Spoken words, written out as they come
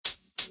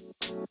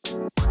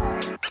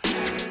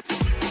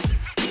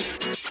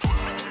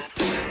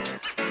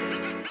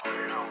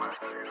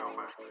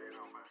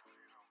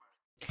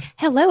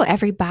Hello,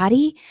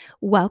 everybody.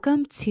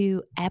 Welcome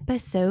to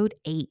episode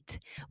 8.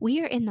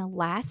 We are in the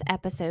last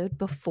episode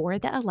before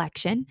the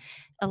election.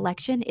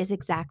 Election is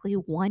exactly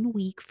 1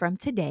 week from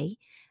today.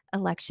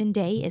 Election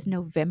day is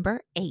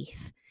November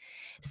 8th.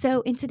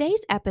 So, in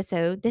today's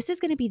episode, this is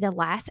going to be the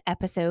last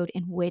episode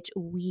in which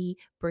we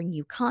bring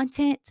you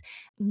content.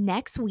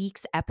 Next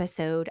week's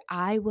episode,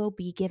 I will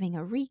be giving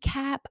a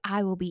recap.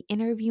 I will be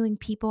interviewing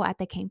people at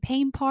the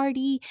campaign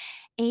party,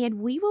 and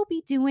we will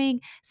be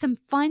doing some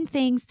fun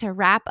things to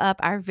wrap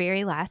up our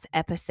very last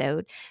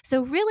episode.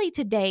 So, really,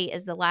 today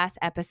is the last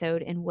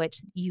episode in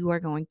which you are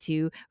going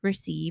to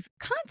receive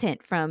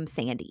content from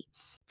Sandy.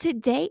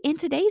 Today, in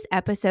today's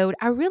episode,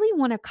 I really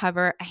want to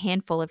cover a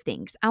handful of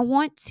things. I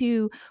want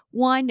to,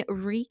 one,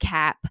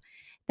 recap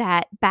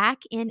that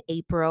back in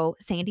April,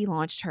 Sandy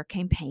launched her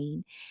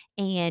campaign,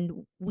 and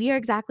we are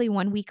exactly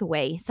 1 week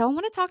away. So I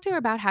want to talk to her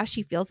about how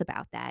she feels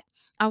about that.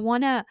 I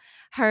want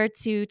her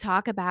to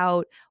talk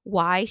about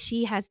why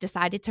she has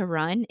decided to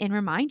run and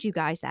remind you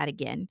guys that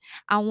again.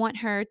 I want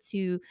her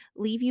to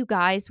leave you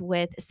guys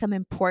with some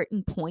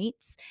important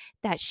points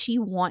that she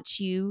wants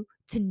you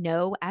to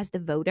know as the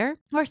voter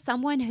or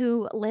someone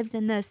who lives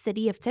in the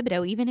city of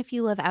Thibodaux, even if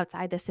you live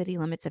outside the city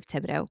limits of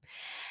Thibodaux.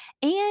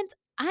 And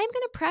I'm going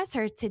to press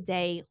her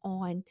today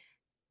on,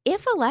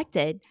 if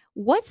elected,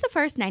 what's the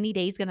first 90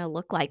 days going to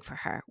look like for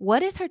her?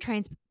 What is her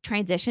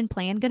transition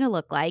plan going to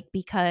look like?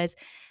 Because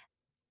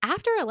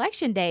after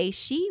election day,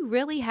 she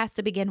really has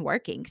to begin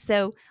working.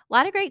 So, a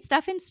lot of great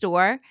stuff in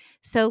store.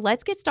 So,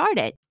 let's get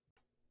started.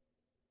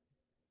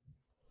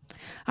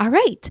 All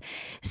right.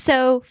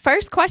 So,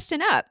 first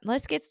question up,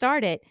 let's get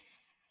started.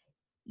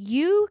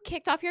 You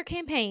kicked off your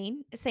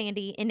campaign,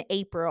 Sandy, in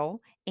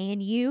April,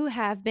 and you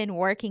have been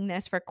working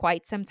this for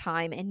quite some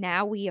time. And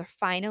now we are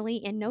finally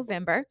in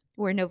November.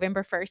 We're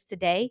November 1st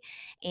today,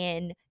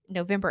 and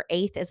November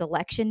 8th is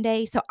election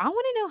day. So I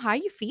want to know how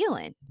you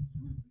feeling.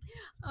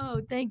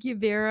 Oh, thank you,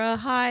 Vera.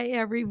 Hi,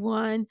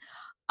 everyone.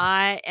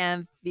 I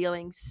am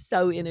feeling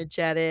so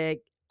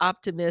energetic,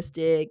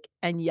 optimistic,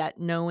 and yet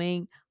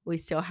knowing we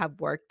still have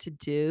work to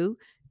do,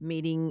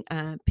 meeting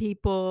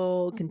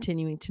people,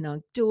 continuing to knock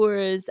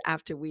doors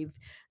after we've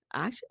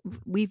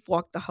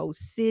walked the whole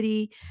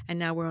city, and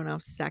now we're on our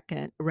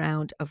second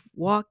round of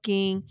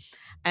walking,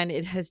 and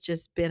it has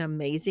just been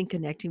amazing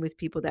connecting with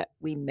people that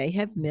we may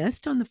have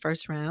missed on the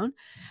first round,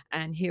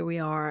 and here we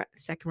are,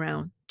 second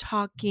round,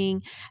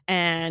 talking,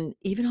 and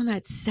even on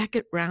that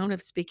second round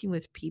of speaking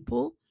with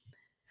people,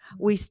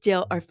 we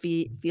still are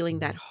feeling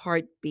that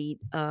heartbeat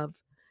of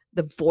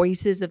the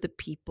voices of the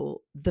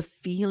people, the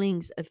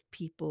feelings of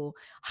people,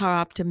 how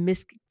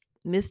optimistic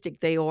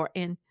they are,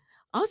 and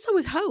also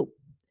with hope.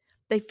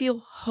 They feel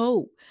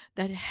hope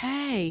that,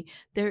 hey,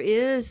 there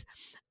is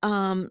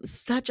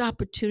such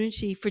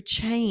opportunity for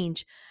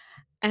change.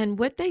 And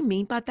what they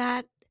mean by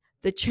that,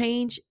 the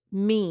change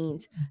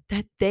means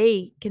that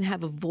they can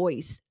have a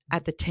voice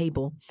at the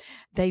table.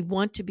 They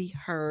want to be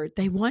heard.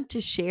 They want to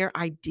share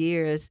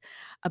ideas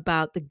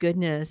about the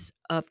goodness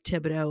of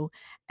Thibodeau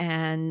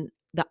and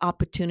the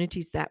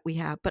opportunities that we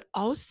have, but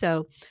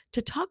also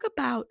to talk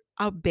about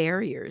our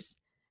barriers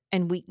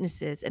and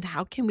weaknesses and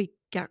how can we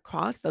get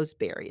across those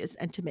barriers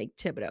and to make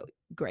Thibodeau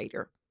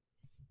greater.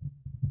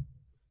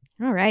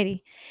 All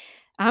righty.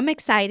 I'm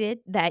excited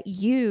that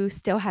you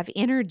still have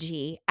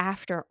energy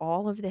after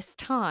all of this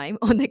time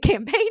on the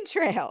campaign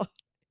trail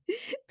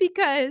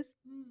because,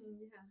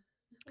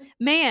 Yeah.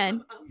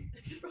 man, I'm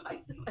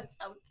surprised at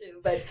myself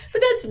too, but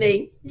that's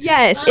me.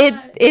 yes,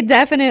 it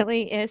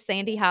definitely is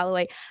Sandy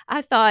Holloway.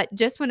 I thought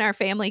just when our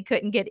family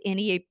couldn't get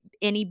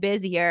any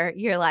busier,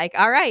 you're like,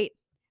 "All right,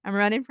 I'm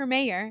running for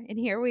mayor," and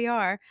here we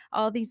are.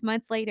 All these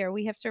months later,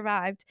 we have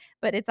survived,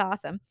 but it's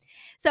awesome.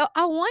 So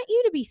I want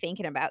you to be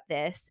thinking about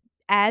this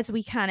as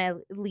we kind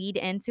of lead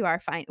into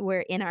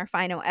we're in our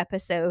final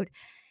episode.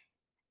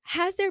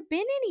 Has there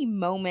been any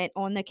moment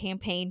on the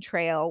campaign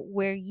trail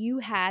where you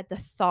had the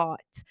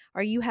thought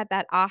or you had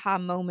that aha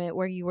moment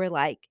where you were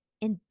like,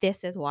 and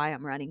this is why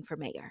I'm running for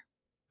mayor?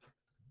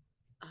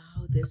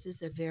 Oh, this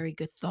is a very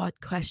good thought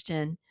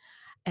question.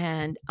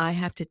 And I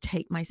have to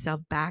take myself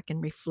back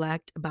and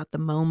reflect about the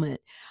moment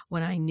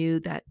when I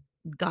knew that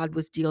God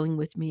was dealing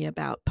with me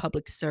about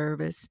public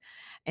service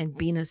and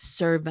being a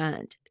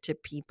servant to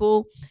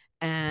people.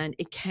 And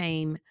it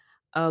came,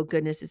 oh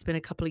goodness, it's been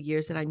a couple of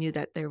years that I knew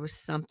that there was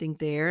something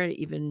there.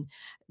 Even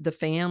the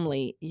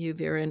family, you,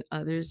 Vera, and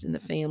others in the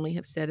family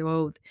have said,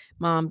 oh,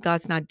 Mom,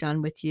 God's not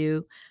done with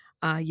you.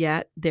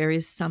 Yet there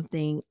is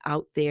something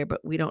out there,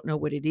 but we don't know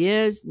what it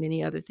is.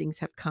 Many other things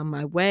have come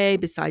my way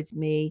besides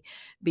me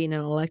being an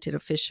elected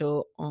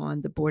official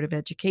on the Board of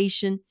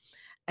Education.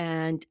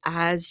 And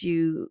as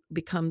you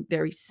become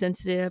very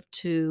sensitive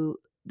to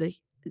the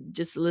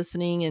just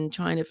listening and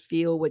trying to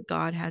feel what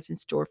God has in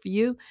store for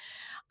you,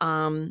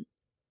 um,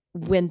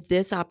 when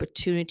this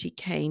opportunity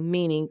came,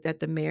 meaning that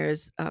the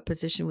mayor's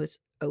position was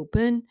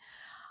open,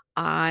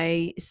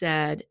 I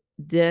said,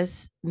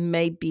 this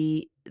may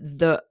be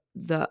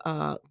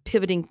the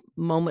pivoting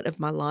moment of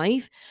my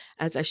life,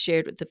 as I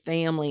shared with the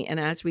family and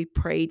as we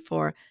prayed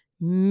for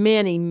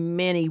many,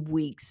 many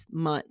weeks,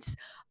 months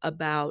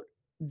about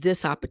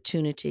this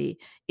opportunity.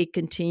 It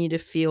continued to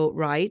feel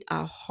right.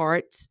 Our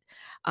hearts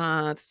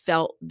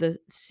felt the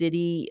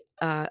city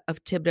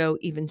of Thibodeau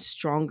even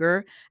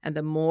stronger. And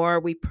the more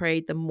we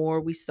prayed, the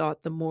more we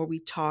sought, the more we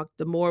talked,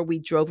 the more we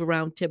drove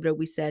around Thibodeau,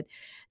 we said,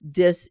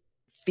 this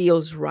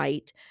feels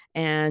right.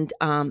 And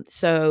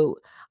so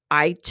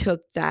I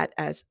took that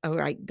as, all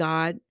right,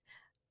 God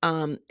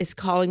is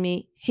calling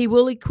me. He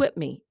will equip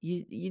me.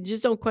 You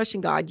just don't question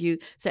God. You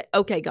say,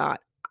 okay, God,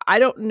 I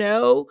don't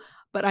know,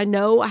 but I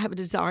know I have a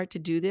desire to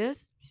do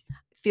this.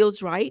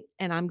 Feels right,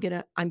 and I'm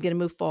gonna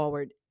move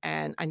forward.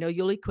 And I know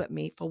you'll equip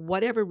me for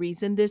whatever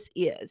reason this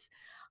is,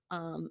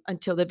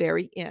 until the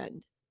very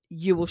end.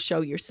 You will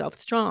show yourself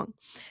strong.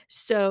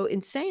 So,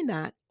 in saying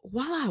that,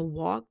 while I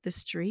walk the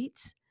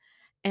streets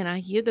and I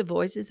hear the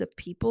voices of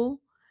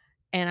people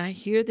and I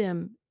hear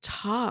them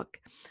talk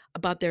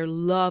about their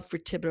love for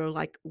Thibodeau,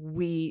 like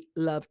we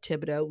love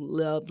Thibodeau,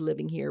 love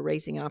living here,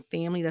 raising our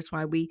family. That's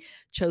why we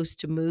chose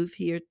to move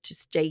here, to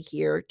stay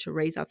here, to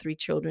raise our 3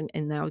 children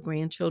and now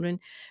grandchildren,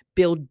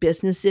 build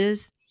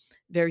businesses,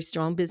 very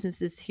strong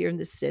businesses here in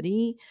the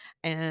city,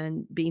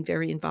 and being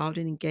very involved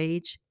and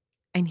engaged.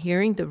 And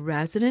hearing the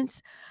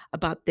residents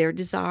about their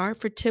desire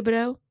for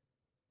Thibodeau,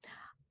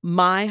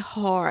 my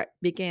heart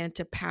began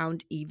to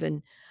pound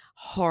even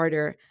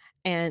harder.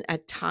 And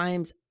at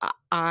times,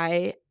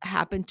 I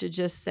happened to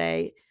just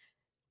say,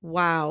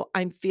 wow,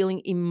 I'm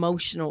feeling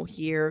emotional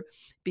here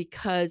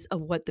because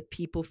of what the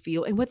people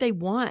feel and what they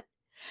want.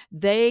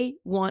 They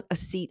want a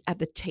seat at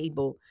the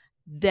table.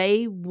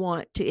 They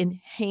want to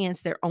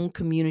enhance their own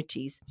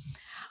communities.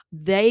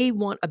 They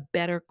want a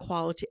better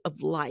quality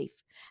of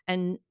life.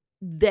 And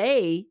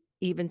they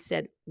even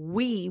said,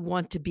 we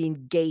want to be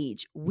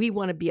engaged. We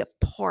want to be a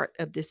part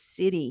of this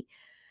city.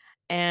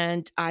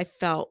 And I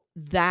felt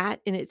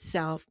that in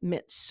itself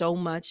meant so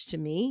much to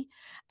me.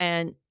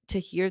 And to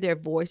hear their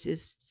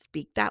voices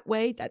speak that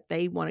way, that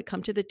they want to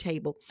come to the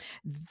table,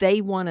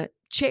 they want to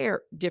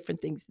chair different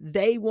things,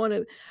 they want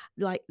to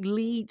like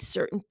lead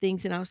certain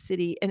things in our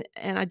city.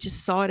 And I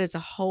just saw it as a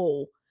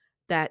whole,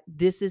 that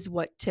this is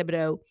what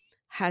Thibodeau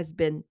has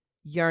been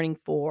yearning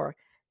for,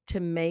 to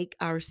make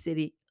our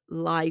city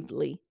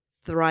lively,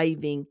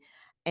 thriving,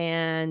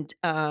 and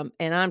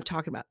I'm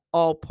talking about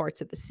all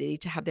parts of the city,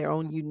 to have their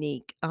own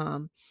unique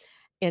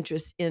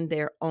interests in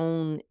their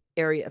own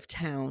area of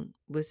town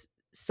was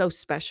so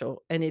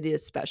special, and it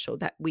is special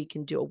that we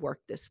can do a work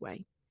this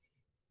way.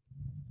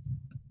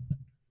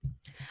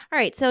 All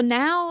right, so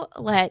now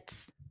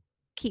let's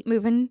keep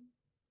moving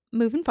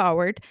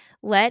forward.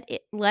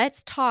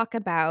 Let's talk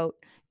about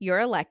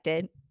you're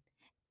elected,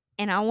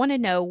 and I want to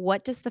know,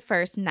 what does the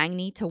first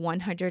 90 to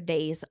 100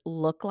 days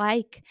look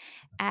like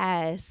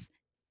as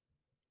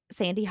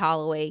Sandy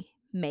Holloway,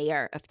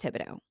 mayor of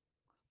Thibodaux?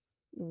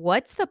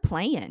 What's the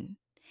plan?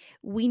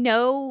 We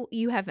know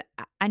you have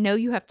I know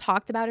you have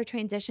talked about a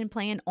transition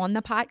plan on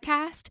the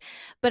podcast,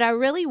 but I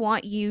really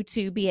want you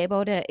to be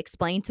able to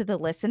explain to the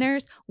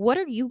listeners, what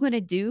are you going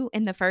to do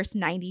in the first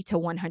 90 to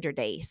 100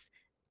 days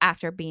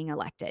after being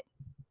elected?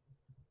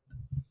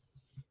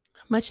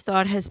 Much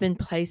thought has been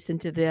placed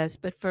into this,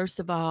 but first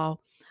of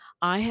all,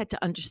 I had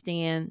to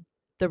understand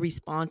the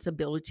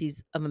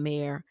responsibilities of a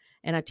mayor,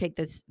 and I take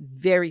this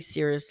very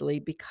seriously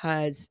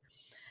because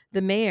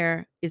the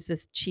mayor is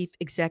the chief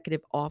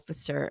executive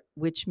officer,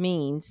 which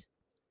means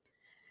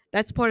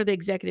that's part of the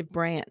executive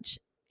branch.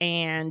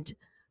 And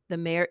the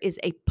mayor is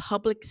a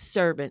public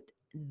servant.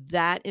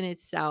 That in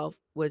itself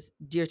was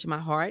dear to my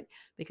heart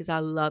because I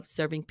love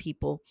serving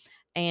people.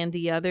 And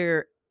the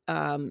other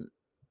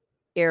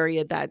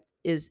area that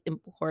is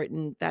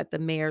important that the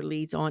mayor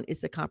leads on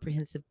is the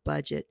comprehensive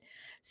budget.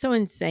 So,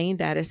 in saying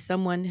that, as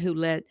someone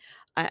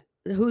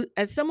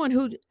as someone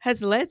who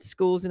has led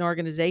schools and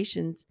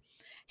organizations,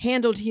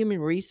 handled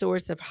human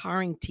resource of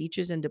hiring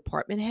teachers and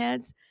department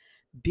heads,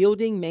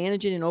 building,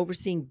 managing, and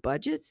overseeing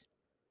budgets,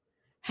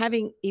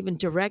 having even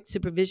direct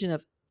supervision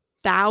of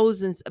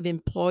thousands of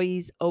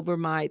employees over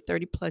my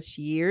 30 plus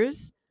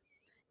years,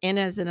 and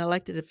as an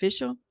elected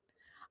official,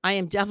 I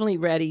am definitely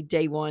ready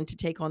day one to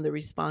take on the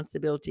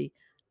responsibility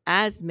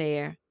as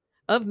mayor,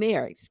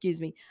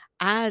 excuse me,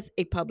 as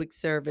a public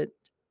servant,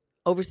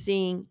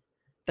 overseeing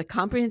the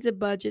comprehensive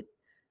budget,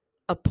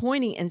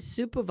 appointing and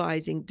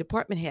supervising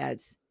department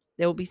heads.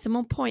 There will be some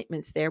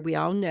appointments there. We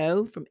all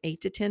know from 8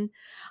 to 10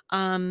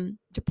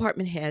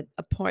 department head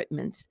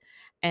appointments,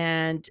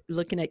 and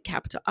looking at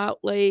capital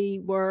outlay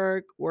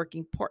work,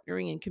 working,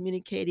 partnering, and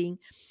communicating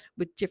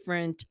with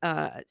different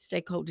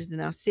stakeholders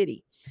in our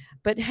city.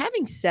 But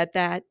having said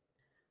that,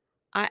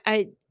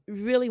 I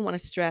really want to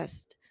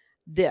stress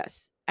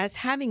this. As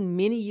having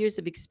many years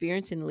of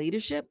experience in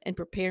leadership and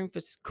preparing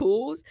for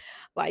schools,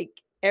 like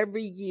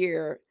every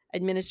year,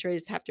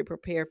 administrators have to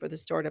prepare for the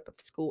startup of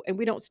school. And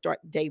we don't start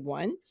day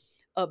one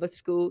of a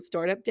school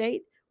startup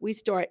date. We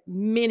start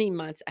many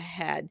months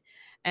ahead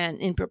and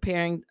in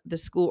preparing the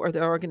school or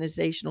the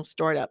organizational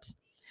startups.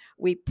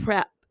 We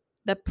prep.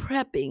 The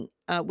prepping,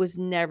 was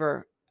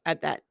never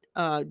at that,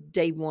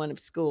 day 1 of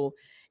school.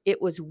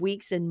 It was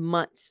weeks and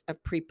months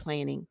of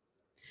pre-planning.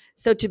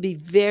 So to be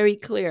very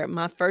clear,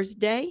 my first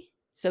day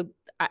so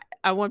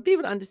I want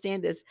people to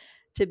understand this,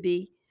 to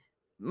be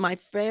my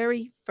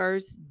very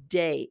first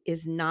day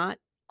is not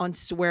on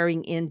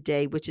swearing in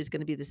day, which is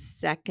gonna be the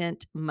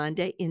 2nd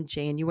Monday in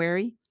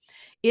January.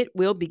 It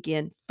will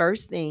begin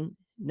first thing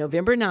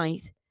November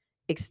 9th,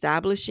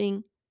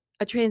 establishing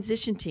a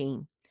transition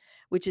team,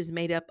 which is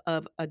made up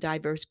of a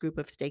diverse group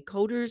of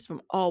stakeholders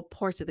from all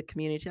parts of the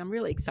community. I'm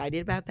really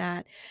excited about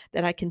that,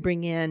 that I can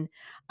bring in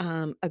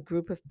a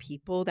group of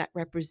people that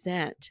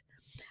represent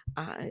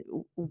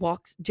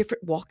walks,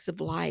 different walks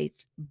of life,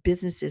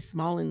 businesses,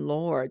 small and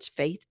large,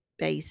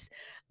 faith-based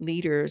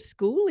leaders,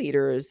 school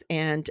leaders,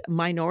 and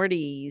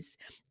minorities,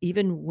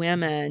 even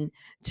women,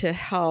 to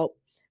help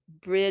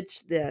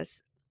bridge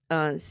this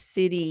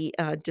city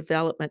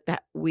development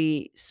that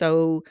we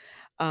so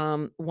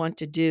want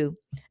to do.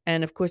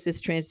 And of course,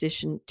 this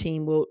transition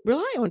team will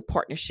rely on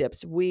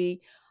partnerships. We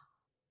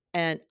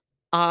and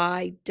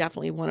I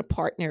definitely want to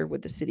partner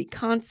with the city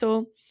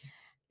council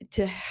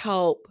to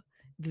help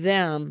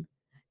them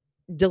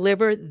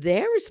deliver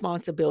their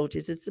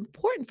responsibilities. It's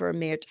important for a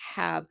mayor to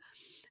have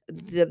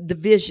the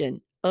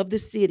vision of the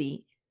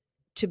city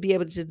to be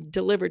able to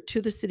deliver to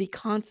the city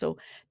council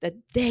that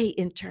they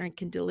in turn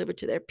can deliver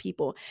to their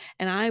people.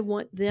 And I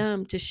want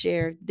them to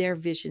share their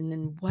vision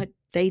and what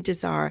they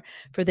desire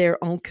for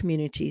their own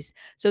communities.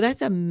 So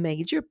that's a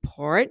major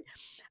part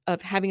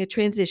of having a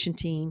transition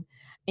team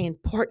and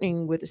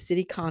partnering with the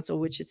city council,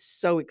 which is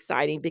so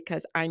exciting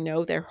because I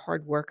know they're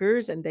hard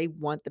workers and they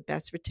want the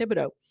best for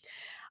Thibodeau.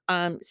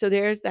 So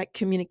there's that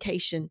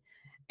communication.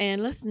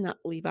 And let's not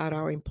leave out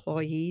our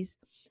employees.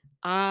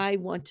 I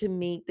want to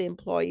meet the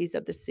employees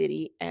of the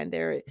city, and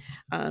there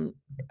are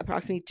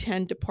approximately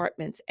 10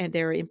 departments, and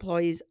there are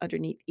employees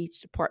underneath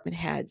each department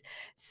head.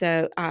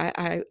 So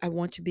I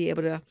want to be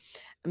able to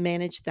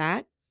manage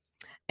that.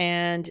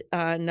 And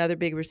another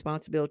big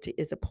responsibility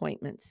is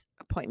appointments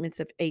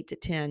of 8 to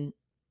 10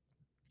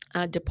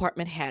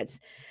 department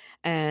heads.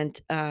 And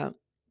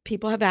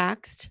people have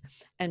asked,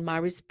 and my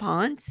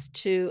response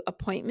to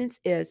appointments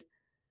is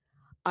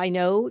I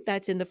know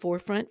that's in the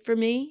forefront for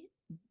me,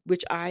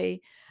 which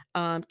I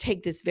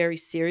take this very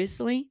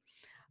seriously,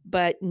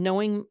 but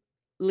knowing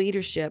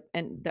leadership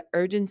and the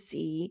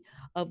urgency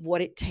of what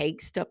it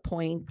takes to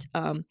appoint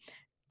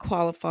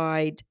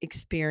qualified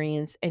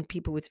experience and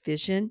people with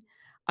vision,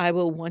 I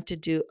will want to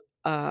do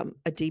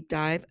a deep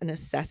dive, an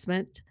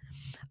assessment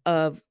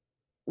of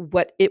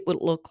what it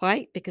would look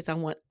like because I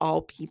want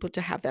all people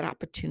to have that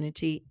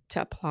opportunity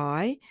to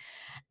apply.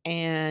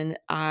 And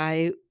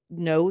I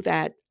know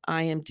that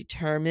I am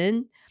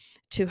determined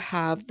to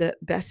have the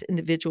best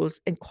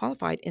individuals and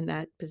qualified in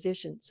that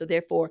position. So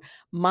therefore,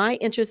 my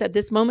interest at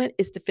this moment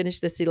is to finish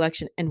this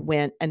election and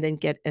win and then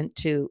get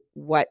into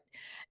what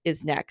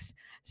is next.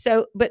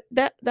 So, but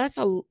that's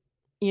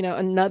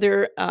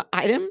another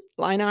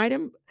line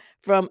item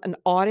from an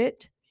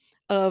audit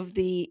of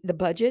the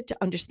budget to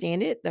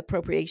understand it, the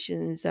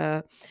appropriations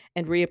and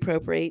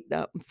reappropriate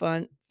the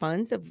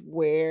funds of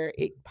where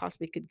it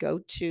possibly could go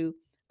to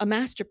a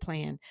master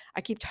plan.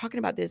 I keep talking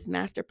about this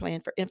master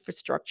plan for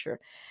infrastructure,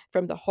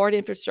 from the hard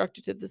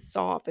infrastructure to the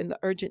soft and the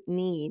urgent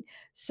need.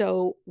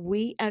 So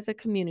we as a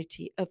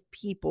community of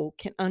people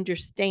can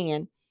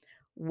understand,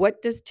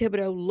 what does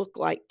Thibodeau look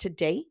like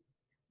today?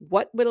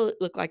 What will it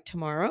look like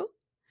tomorrow?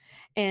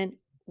 And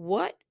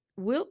what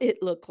will it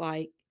look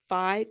like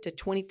 5 to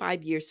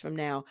 25 years from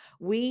now?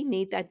 We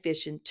need that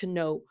vision to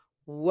know,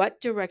 what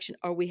direction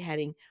are we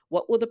heading?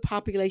 What will the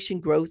population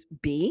growth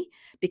be?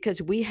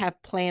 Because we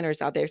have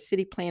planners out there,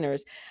 city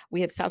planners.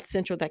 We have South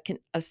Central that can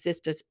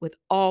assist us with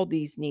all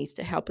these needs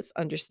to help us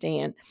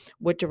understand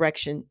what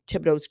direction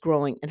Thibodeau's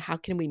growing and how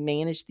can we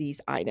manage these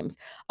items,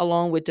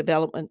 along with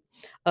development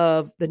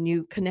of the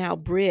new canal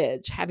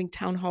bridge, having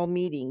town hall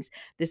meetings.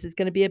 This is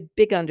going to be a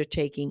big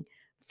undertaking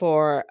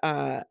for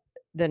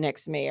the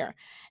next mayor.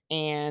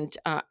 And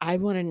I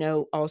want to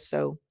know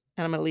also,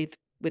 and I'm going to leave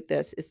with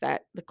this, is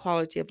that the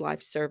quality of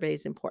life survey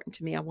is important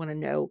to me. I want to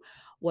know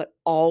what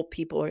all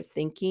people are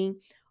thinking.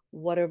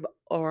 What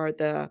are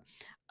the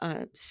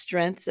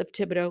strengths of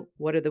Thibodeau?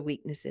 What are the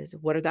weaknesses?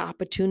 What are the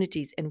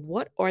opportunities? And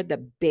what are the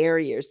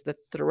barriers, the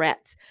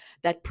threats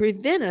that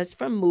prevent us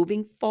from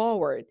moving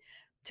forward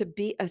to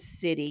be a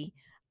city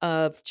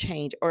of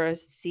change, or a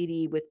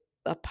city with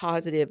a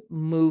positive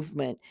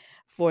movement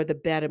for the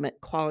betterment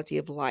quality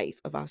of life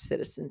of our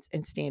citizens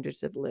and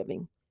standards of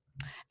living.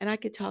 And I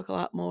could talk a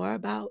lot more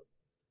about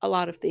a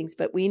lot of things,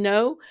 but we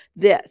know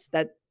that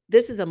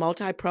this is a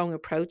multi-pronged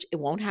approach. It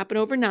won't happen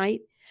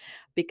overnight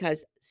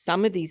because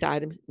some of these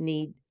items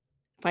need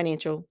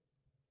financial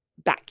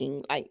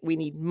backing. Like, we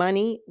need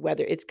money,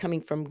 whether it's coming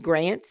from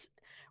grants,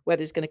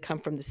 whether it's going to come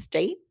from the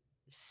state,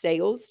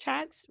 sales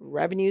tax,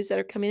 revenues that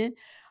are coming in.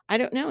 I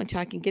don't know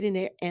until I can get in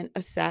there and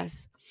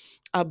assess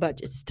our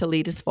budgets to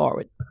lead us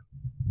forward.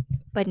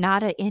 But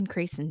not an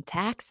increase in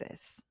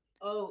taxes.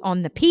 Oh,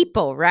 on the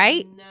people,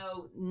 right?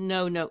 no,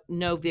 no, no,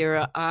 no,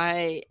 Vera.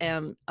 I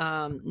am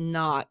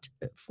not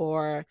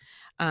for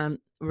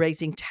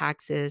raising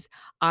taxes.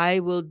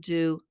 I will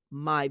do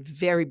my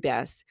very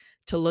best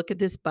to look at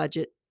this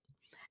budget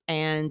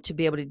and to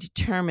be able to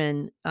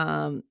determine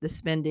the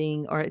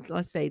spending, or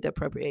let's say the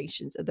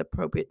appropriations, the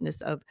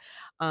appropriateness of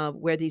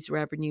where these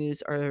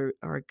revenues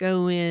are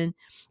going,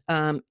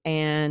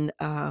 and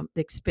the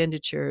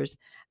expenditures.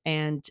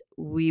 And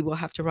we will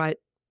have to write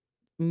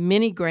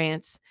many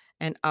grants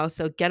and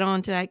also get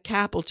onto that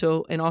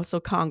Capitol and also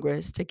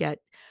Congress to get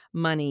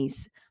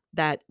monies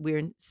that we're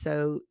in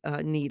so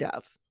need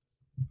of.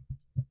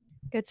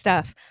 Good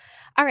stuff.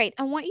 All right.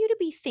 I want you to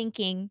be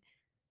thinking,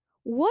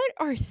 what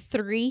are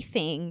three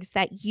things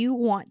that you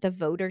want the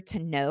voter to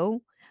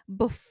know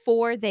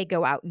before they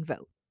go out and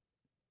vote?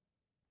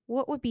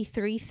 What would be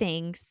three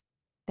things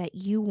that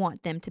you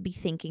want them to be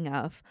thinking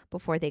of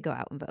before they go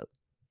out and vote?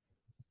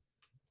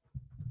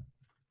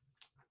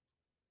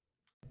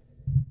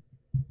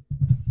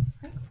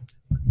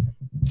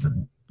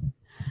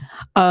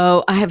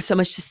 Oh, I have so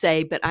much to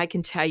say, but I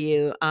can tell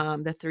you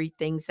the three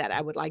things that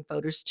I would like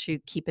voters to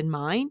keep in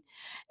mind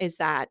is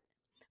that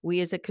we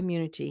as a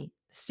community,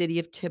 the city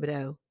of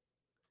Thibodaux,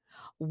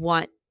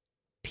 want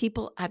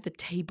people at the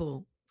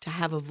table to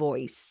have a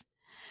voice.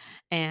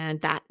 And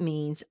that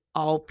means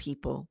all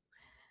people.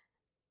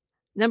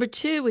 Number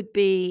two would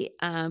be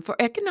for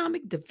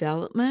economic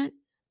development,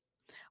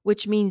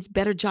 which means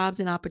better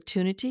jobs and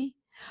opportunity.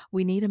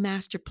 We need a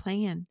master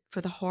plan for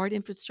the hard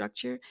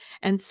infrastructure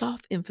and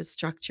soft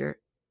infrastructure.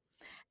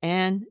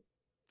 And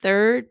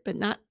third, but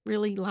not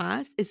really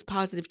last, is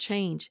positive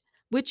change,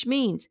 which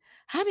means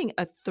having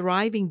a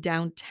thriving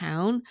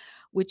downtown,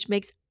 which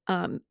makes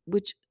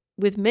which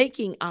with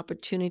making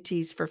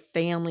opportunities for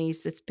families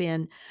to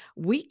spend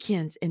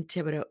weekends in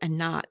Thibodeau and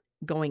not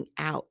going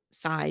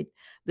outside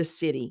the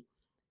city.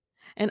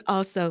 And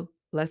also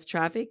less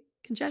traffic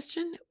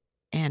congestion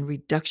and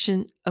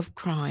reduction of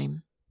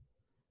crime.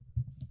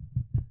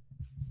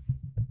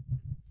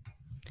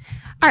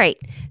 All right.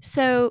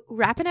 So,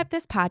 wrapping up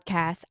this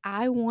podcast,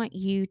 I want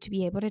you to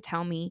be able to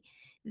tell me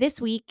this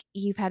week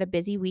you've had a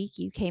busy week.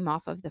 You came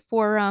off of the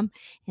forum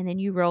and then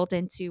you rolled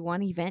into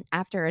one event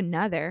after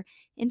another.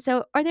 And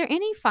so, are there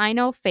any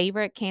final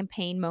favorite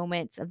campaign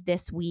moments of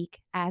this week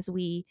as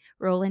we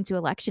roll into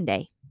election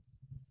day?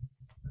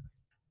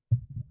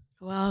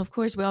 Well, of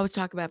course, we always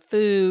talk about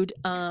food,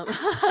 and,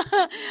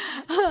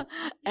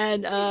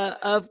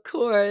 of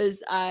course,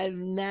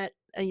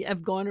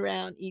 I've gone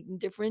around eating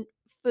different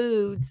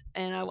foods,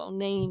 and I won't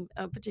name,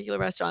 particular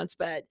restaurants,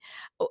 but,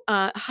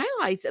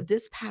 highlights of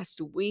this past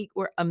week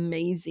were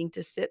amazing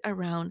to sit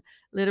around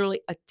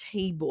literally a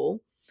table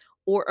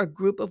or a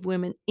group of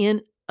women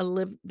in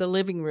the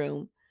living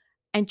room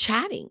and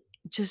chatting,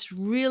 just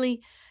really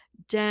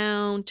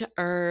down to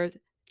earth,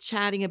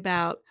 chatting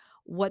about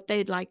what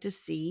they'd like to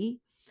see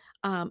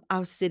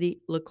our city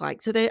look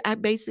like. So they I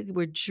basically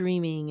were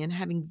dreaming and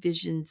having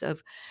visions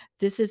of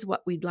this is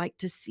what we'd like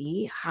to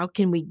see. How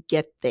can we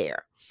get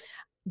there?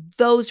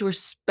 Those were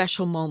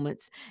special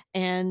moments.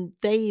 And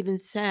they even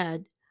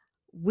said,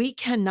 we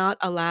cannot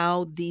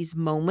allow these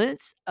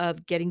moments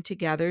of getting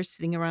together,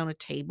 sitting around a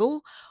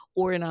table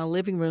or in our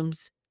living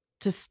rooms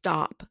to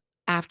stop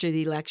after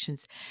the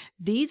elections.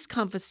 These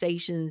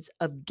conversations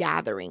of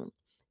gathering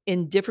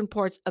in different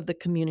parts of the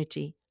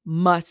community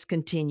must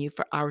continue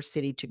for our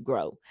city to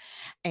grow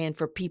and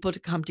for people to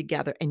come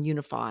together and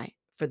unify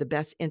for the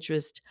best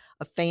interest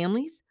of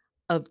families,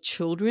 of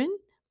children,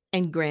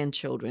 and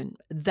grandchildren.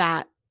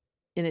 That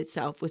in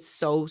itself was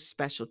so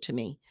special to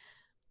me.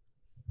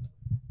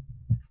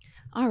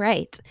 All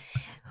right.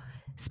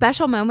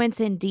 Special moments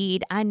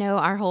indeed. I know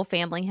our whole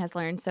family has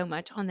learned so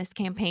much on this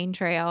campaign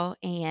trail,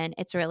 and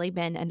it's really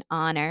been an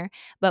honor.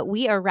 But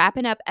we are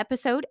wrapping up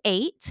episode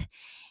 8,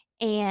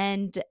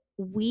 and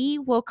we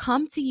will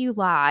come to you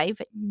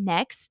live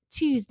next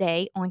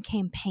Tuesday on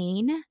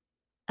campaign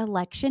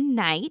election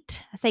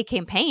night. I say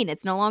campaign,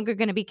 it's no longer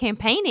going to be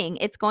campaigning,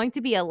 it's going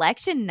to be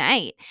election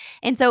night.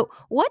 And so,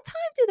 what time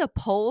do the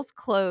polls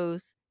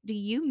close? Do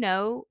you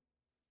know?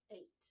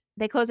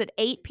 They close at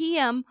 8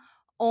 p.m.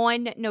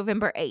 on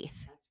November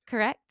 8th,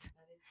 correct?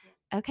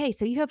 Okay,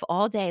 so you have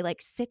all day,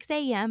 like 6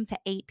 a.m. to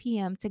 8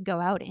 p.m., to go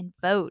out and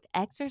vote.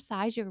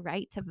 Exercise your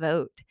right to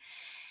vote.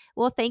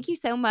 Well, thank you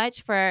so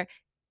much for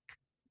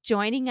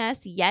joining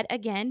us yet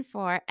again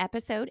for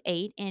episode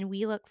 8. And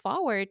we look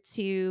forward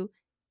to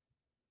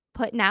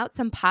putting out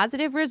some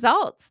positive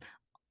results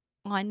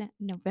on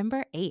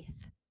November 8th.